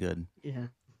this will be good. Yeah.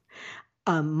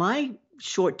 My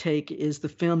short take is the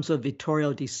films of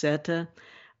Vittorio Di Seta.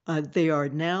 They are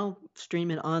now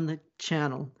streaming on the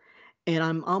channel, and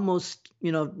I'm almost,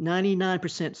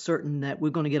 99% certain that we're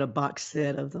going to get a box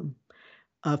set of them.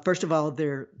 First of all,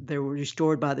 they were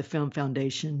restored by the Film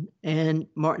Foundation, and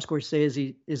Martin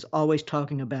Scorsese is always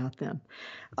talking about them.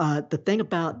 The thing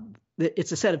about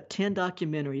it's a set of 10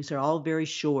 documentaries. They're all very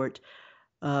short,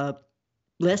 uh,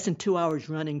 less than 2 hours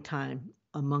running time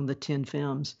among the 10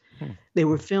 films. Hmm. They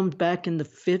were filmed back in the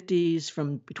 50s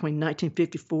from between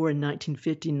 1954 and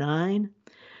 1959,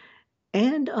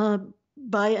 and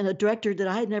by a director that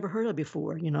I had never heard of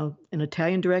before. An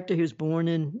Italian director who was born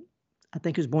in, I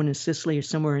think he was born in Sicily or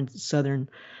somewhere in southern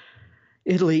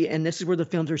Italy, and this is where the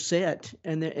films are set.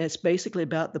 And it's basically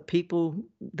about the people,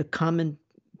 the common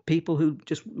people who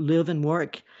just live and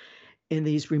work in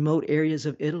these remote areas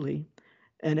of Italy.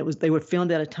 And they were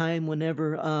filmed at a time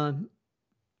whenever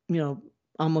you know,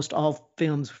 almost all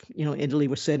films, Italy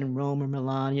was set in Rome or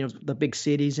Milan, the big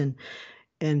cities,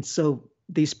 and so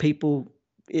these people,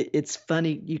 it's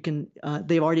funny.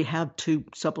 They already have two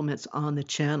supplements on the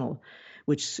channel,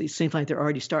 which it seems like they're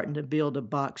already starting to build a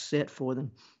box set for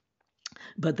them.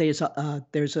 But there's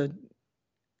an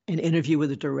interview with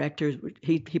the director.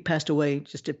 He passed away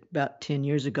just about 10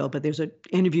 years ago, but there's an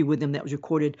interview with him that was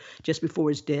recorded just before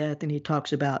his death, and he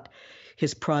talks about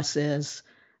his process,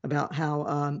 about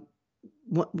how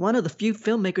one of the few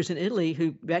filmmakers in Italy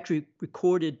who actually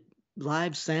recorded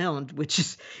live sound, which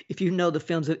is, if you know the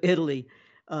films of Italy,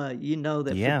 you know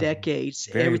that for Yeah, decades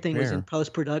very everything was in rare.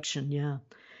 post production. Yeah,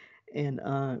 and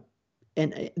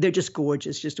they're just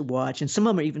gorgeous just to watch, and some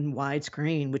of them are even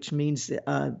widescreen, which means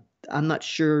I'm not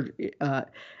sure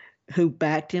who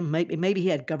backed him. Maybe he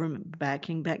had government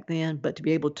backing back then, but to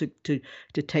be able to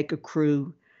take a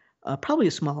crew, probably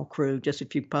a small crew, just a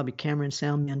few probably camera and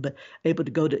sound men, but able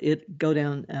to go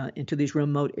down into these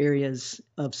remote areas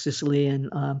of Sicily and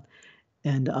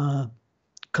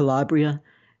Calabria,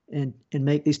 and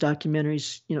make these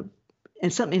documentaries.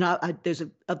 And something, there's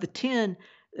of the 10,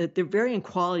 they're varying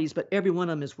qualities, but every one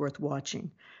of them is worth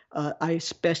watching. I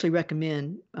especially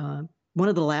recommend one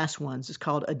of the last ones. Is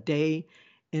called A Day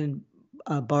in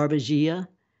Barbagia,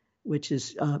 which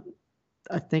is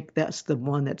I think that's the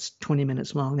one that's 20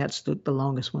 minutes long. That's the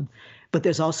longest one. But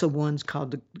there's also ones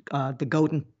called the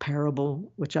Golden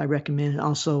Parable, which I recommend, and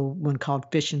also one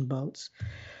called Fishing Boats.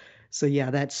 So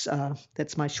yeah, that's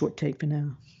my short take for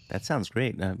now. That sounds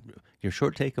great. Your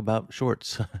short take about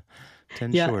shorts,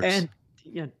 10 Yeah, shorts. and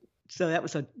yeah, so that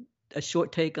was a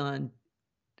short take on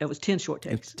that was 10 short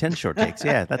It's takes. 10 short takes.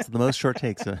 Yeah, that's the most short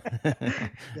takes Yeah,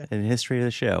 in the history of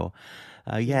the show.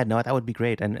 yeah, Yeah, no, that would be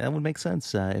great, and that would make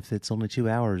sense if it's only 2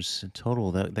 hours in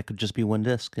total. That could just be one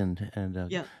disc, and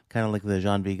yeah, kind of like the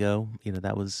Jean Vigo. yeah,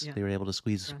 They were able to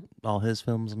squeeze right, all his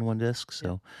films in one disc. yeah,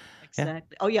 So yeah,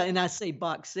 exactly. Oh yeah, and I say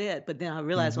box set, but then I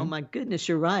realize, oh hmm my goodness,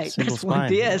 you're right. single That's one spine.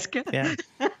 disc. Yeah,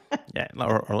 yeah,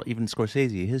 or even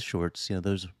Scorsese, his shorts.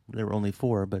 Those there were only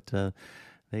four, but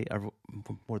they are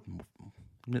more than.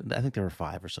 I think there were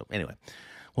five or so. Anyway,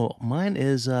 well, mine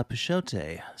is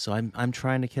Pichote. So I'm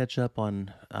trying to catch up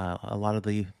on a lot of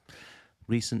the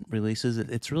recent releases.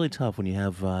 It's really tough when you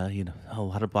have a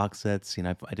lot of box sets.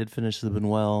 I did finish the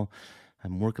Buñuel.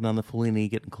 I'm working on the Fellini,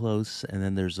 getting close, and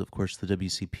then there's of course the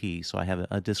WCP. So I have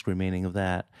a disc remaining of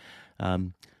that.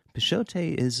 Um,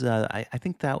 Pichote is I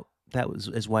think that was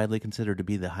is widely considered to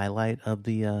be the highlight of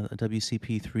the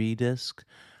WCP3 disc.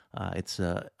 It's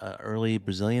a early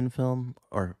Brazilian film,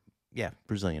 or yeah,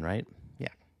 Brazilian, right? Yeah.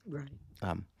 Right.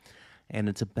 Um, and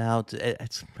it's about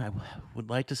I would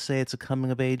like to say it's a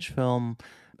coming of age film.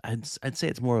 I'd say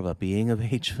it's more of a being of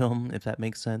age film, if that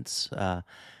makes sense.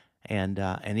 And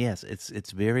yes,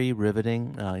 it's very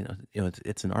riveting.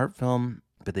 It's an art film,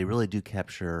 but they really do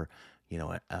capture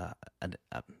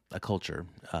a culture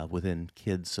within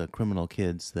kids, criminal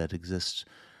kids that exist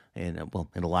in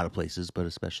a lot of places, but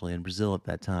especially in Brazil at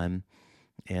that time.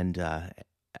 And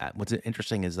what's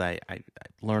interesting is I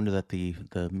learned that the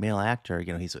male actor,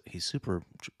 he's super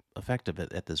effective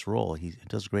at this role. He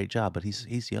does a great job, but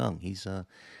he's young. He's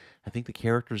I think the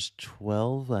character's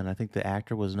 12, and I think the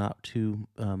actor was not too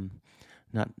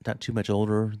much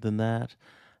older than that.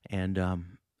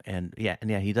 And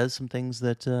yeah, he does some things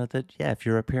that yeah, if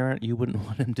you're a parent, you wouldn't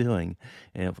want him doing,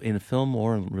 in a film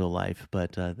or in real life.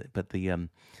 But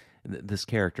this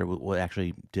character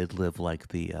actually did live like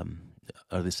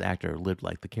or this actor lived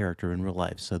like the character in real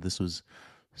life. So this was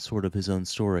sort of his own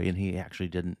story, and he actually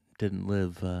didn't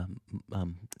live. I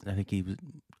think he was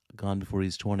gone before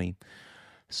he's 20.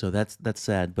 So that's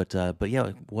sad, but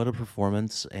yeah, what a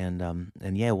performance, and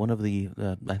yeah, one of the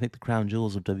I think the crown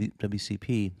jewels of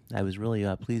WCP. I was really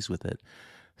pleased with it.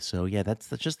 So yeah, that's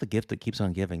just the gift that keeps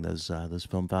on giving, those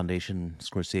Film Foundation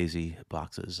Scorsese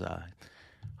boxes.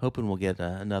 Hoping we'll get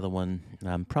another one.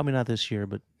 Probably not this year,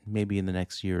 but maybe in the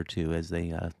next year or two as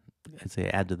they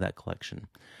add to that collection.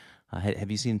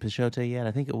 Have you seen Peixoto yet?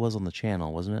 I think it was on the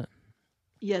channel, wasn't it?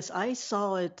 Yes, I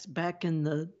saw it back in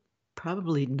the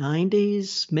probably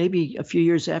 90s, maybe a few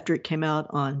years after it came out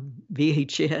on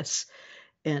VHS.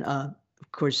 And of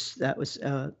course, that was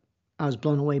I was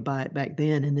blown away by it back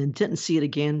then, and then didn't see it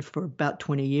again for about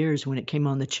 20 years when it came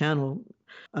on the channel.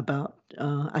 About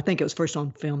I think it was first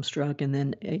on Filmstruck, and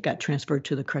then it got transferred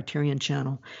to the Criterion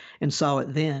channel, and saw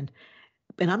it then.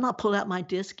 And I'm not pulled out my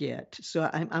disc yet, so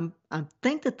I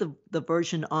think that the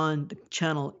version on the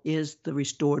channel is the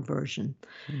restored version,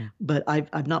 but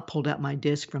I've not pulled out my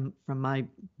disc from my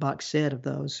box set of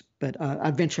those. But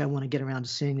eventually I want to get around to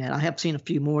seeing that. I have seen a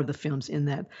few more of the films in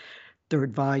that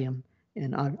third volume,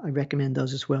 and I recommend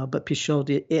those as well. But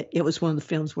Peixoto, it was one of the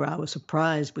films where I was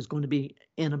surprised was going to be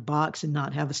in a box and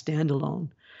not have a standalone.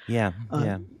 Yeah,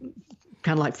 yeah.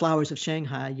 Kind of like Flowers of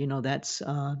Shanghai, that's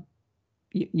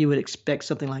you would expect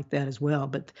something like that as well.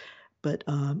 But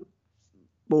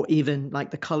or even like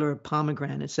The Color of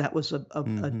Pomegranates, that was a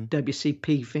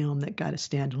WCP film that got a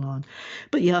standalone.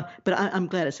 But yeah, I'm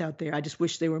glad it's out there. I just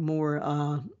wish there were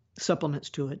more supplements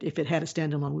to it. If it had a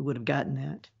standalone, we would have gotten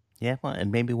that. Yeah, well,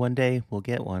 and maybe one day we'll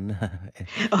get one.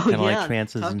 Oh Kind of yeah, like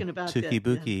Trances talking and about Tuki that. Yeah.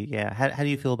 Buki. Yeah. How do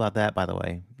you feel about that, by the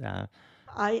way?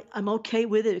 I'm okay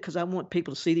with it because I want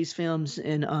people to see these films,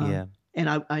 Yeah.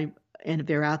 and and if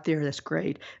they're out there, that's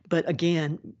great. But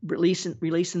again, releasing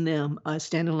them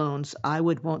standalones, I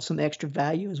would want some extra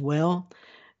value as well.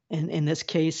 And in this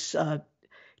case,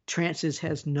 Trances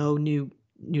has no new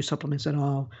supplements at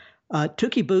all.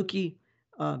 Tuki Buki,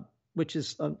 which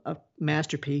is a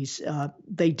masterpiece,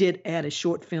 they did add a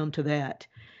short film to that,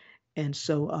 and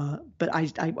so but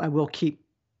I will keep.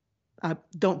 I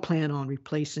don't plan on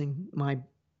replacing my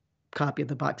copy of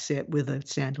the box set with a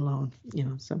standalone,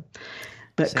 so.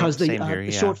 But because Same here.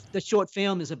 Yeah. the short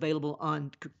film is available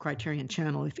on Criterion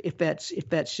Channel, if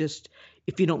that's just,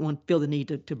 if you don't feel the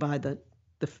need to buy the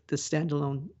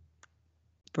standalone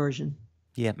version.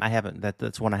 Yeah, I haven't.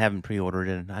 That's one I haven't pre-ordered,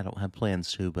 and I don't have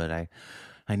plans to. But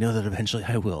I know that eventually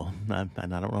I will, and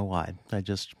I don't know why.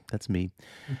 That's me.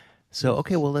 So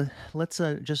okay, well let's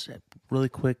just really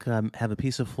quick have a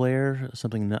piece of flair,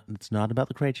 something that's not about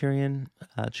the Criterion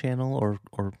channel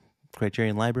or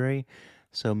Criterion Library.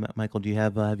 So Michael, do you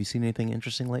have you seen anything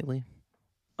interesting lately?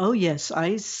 Oh yes,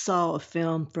 I saw a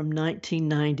film from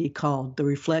 1990 called The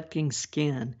Reflecting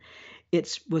Skin.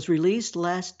 It was released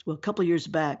a couple of years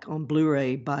back on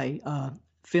Blu-ray by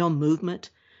Film Movement,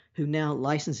 who now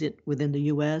license it within the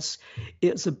U.S.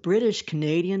 It's a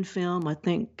British-Canadian film. I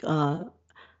think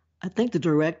the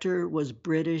director was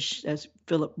British, as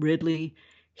Philip Ridley.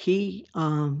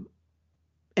 And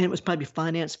it was probably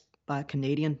financed by a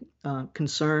Canadian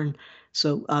concern.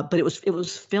 So, but it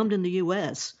was filmed in the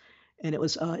U.S. and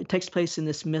it takes place in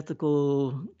this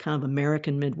mythical kind of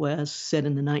American Midwest, set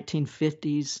in the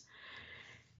 1950s,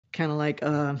 kind of like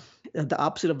the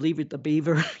opposite of Leave It to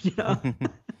Beaver,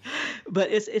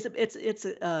 But it's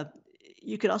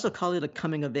you could also call it a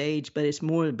coming of age, but it's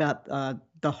more about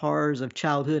the horrors of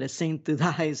childhood as seen through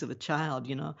the eyes of a child,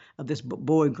 of this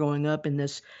boy growing up in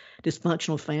this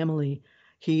dysfunctional family.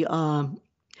 He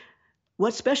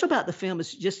What's special about the film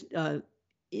is just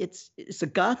it's a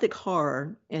gothic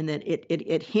horror, and that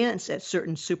it hints at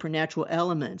certain supernatural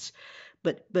elements,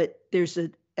 but there's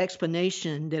an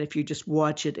explanation that if you just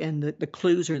watch it and the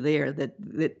clues are there,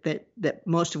 that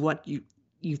most of what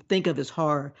you think of as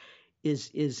horror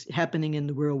is happening in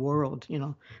the real world.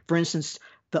 For instance,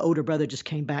 the older brother just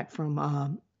came back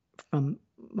from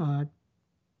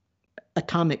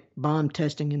atomic bomb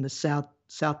testing in the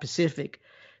South Pacific.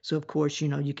 So of course,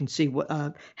 you can see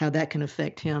how that can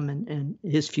affect him and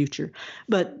his future.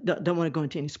 But don't want to go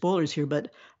into any spoilers here.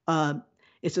 But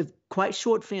it's a quite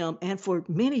short film, and for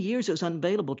many years it was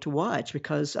unavailable to watch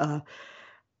because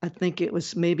I think it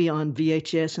was maybe on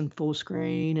VHS and full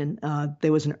screen, and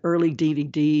there was an early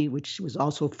DVD which was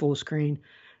also full screen.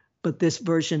 But this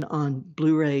version on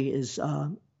Blu-ray is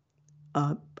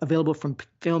available from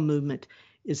Film Movement.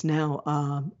 Is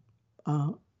now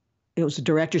it was a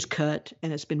director's cut,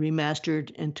 and it's been remastered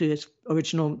into its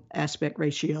original aspect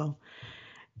ratio.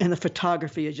 And the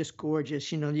photography is just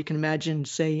gorgeous. You can imagine,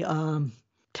 say,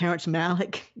 Terrence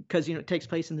Malick, because it takes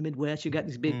place in the Midwest. You got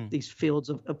these fields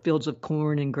of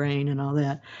corn and grain and all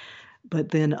that. But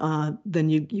then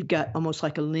you've got almost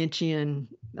like a Lynchian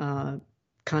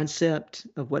concept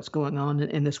of what's going on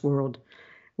in this world,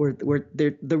 where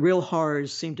the real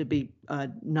horrors seem to be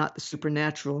not the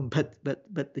supernatural, but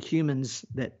the humans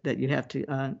that you have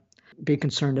to be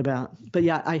concerned about. But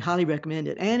yeah, I highly recommend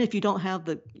it. And if you don't have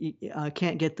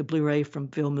can't get the Blu-ray from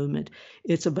Film Movement,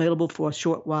 it's available for a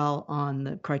short while on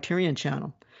the Criterion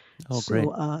channel. Oh, great!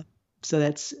 So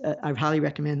that's I highly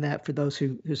recommend that for those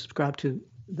who subscribe to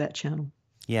that channel.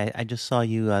 Yeah, I just saw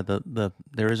you.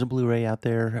 There is a Blu-ray out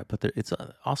there, but it's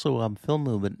also Film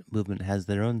Movement has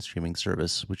their own streaming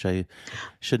service, which I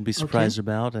shouldn't be surprised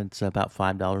about. And it's about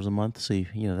 $5 a month, so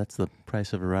that's the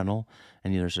price of a rental.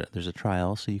 And there's a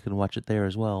trial, so you can watch it there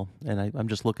as well. And I'm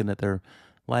just looking at their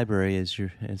library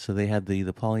and so they have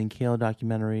the Pauline Kael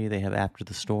documentary. They have After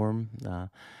the Storm.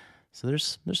 So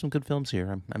there's some good films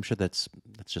here. I'm sure that's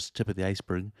just tip of the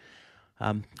iceberg.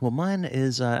 Well, mine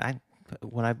is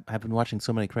when I've been watching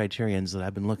so many Criterions that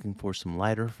I've been looking for some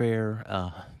lighter fare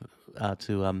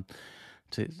to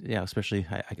especially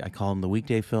I call them the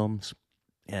weekday films,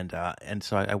 and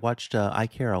so I watched I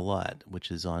Care a Lot, which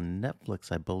is on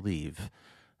Netflix, I believe.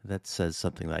 That says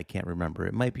something that I can't remember.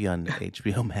 It might be on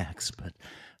HBO Max, but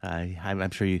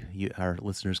I'm sure our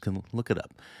listeners can look it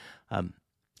up. I'm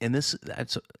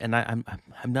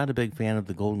not a big fan of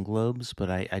the Golden Globes, but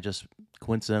I just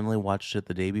coincidentally watched it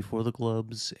the day before the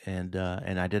Globes, and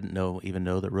I didn't even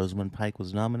know that Rosamund Pike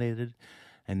was nominated,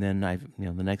 and then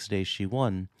the next day she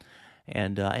won,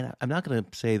 and I'm not going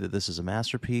to say that this is a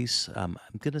masterpiece. I'm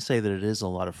going to say that it is a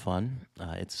lot of fun.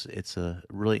 It's a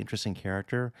really interesting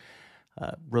character.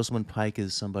 Rosamund Pike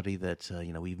is somebody that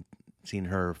we've seen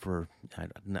her for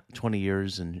 20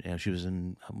 years, and she was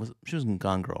in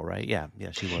Gone Girl, right? Yeah,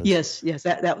 she was. Yes,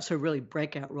 that was her really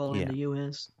breakout role in the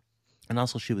U.S. And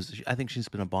also I think she's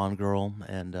been a Bond girl,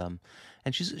 and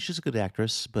she's a good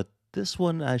actress. But this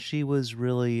one, she was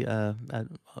really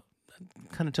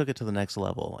kind of took it to the next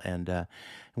level. And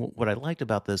what I liked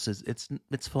about this is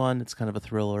it's fun. It's kind of a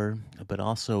thriller, but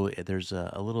also there's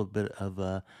a little bit of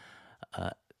a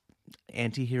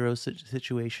anti-hero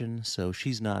situation. So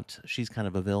she's kind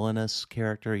of a villainous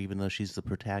character, even though she's the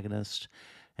protagonist.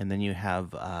 And then you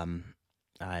have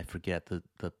I forget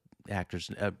the actor's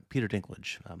Peter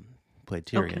Dinklage played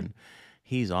Tyrion. Okay.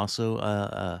 He's also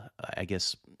I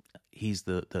guess he's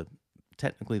the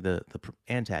technically the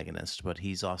antagonist, but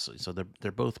he's also, so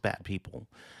they're both bad people,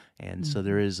 and so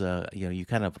there is you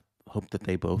kind of hope that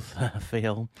they both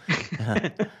fail.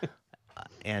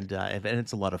 And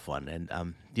it's a lot of fun.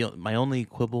 And my only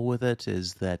quibble with it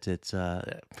is that it's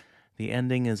the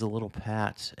ending is a little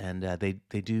pat, and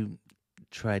they do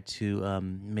try to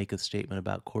make a statement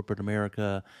about corporate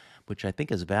America, which I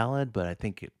think is valid, but I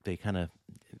think they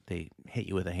hit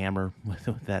you with a hammer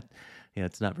with that.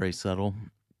 It's not very subtle,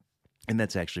 and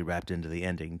that's actually wrapped into the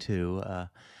ending too.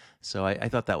 So I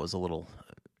thought that was a little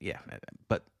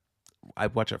but I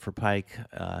watch it for Pike.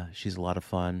 She's a lot of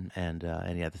fun, and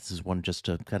yeah, this is one just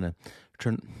to kind of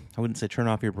I wouldn't say turn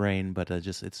off your brain, but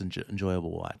it's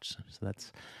enjoyable watch. So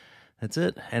that's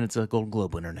it, and it's a Golden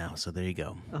Globe winner now. So there you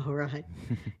go. All right.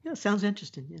 Yeah, sounds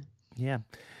interesting. Yeah.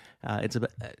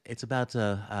 It's about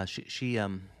she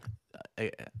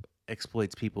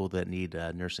exploits people that need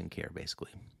nursing care,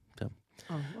 basically. So.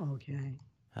 Oh, okay.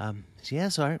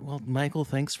 So all right. Well, Michael,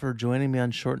 thanks for joining me on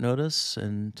short notice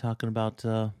and talking about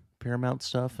Paramount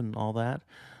stuff and all that.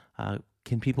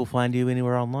 Can people find you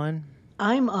anywhere online?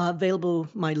 I'm available.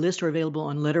 My lists are available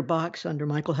on Letterboxd under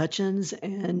Michael Hutchins,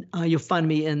 and you'll find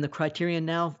me in the Criterion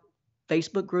Now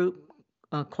Facebook group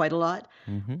quite a lot.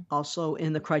 Mm-hmm. Also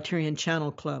in the Criterion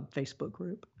Channel Club Facebook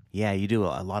group. Yeah, you do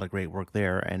a lot of great work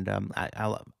there, and I'm an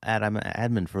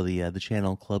admin for the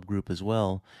Channel Club group as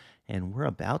well. and we're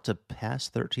about to pass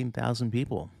 13,000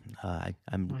 people.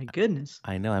 My goodness.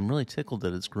 I know I'm really tickled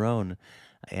that it's grown,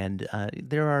 and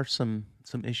there are some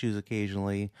issues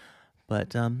occasionally,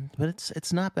 but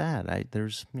it's not bad.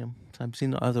 There's I've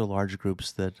seen other large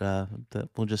groups that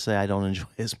will just say I don't enjoy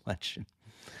as much,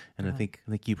 and Right. I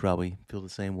think you probably feel the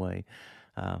same way.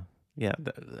 Uh, yeah,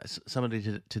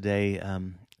 somebody today,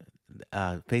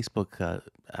 Facebook,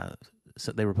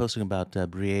 so they were posting about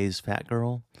Brie's Fat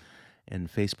Girl,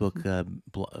 and Facebook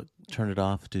turned it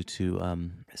off due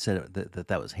to said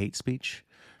that was hate speech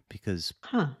because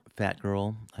Huh. Fat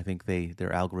Girl. I think their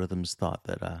algorithms thought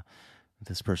that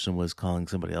this person was calling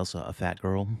somebody else a fat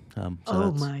girl. So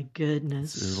Oh that's my it's a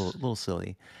goodness. little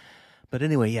silly. But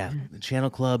anyway, yeah, Yeah. the Channel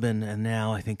Club and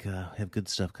now I think have good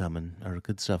stuff coming or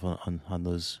good stuff on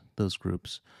those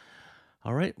groups.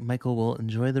 All right, Michael, well,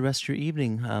 enjoy the rest of your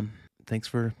evening. Thanks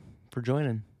for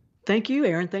joining. Thank you,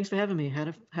 Aaron. Thanks for having me.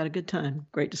 Had a good time.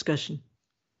 Great discussion.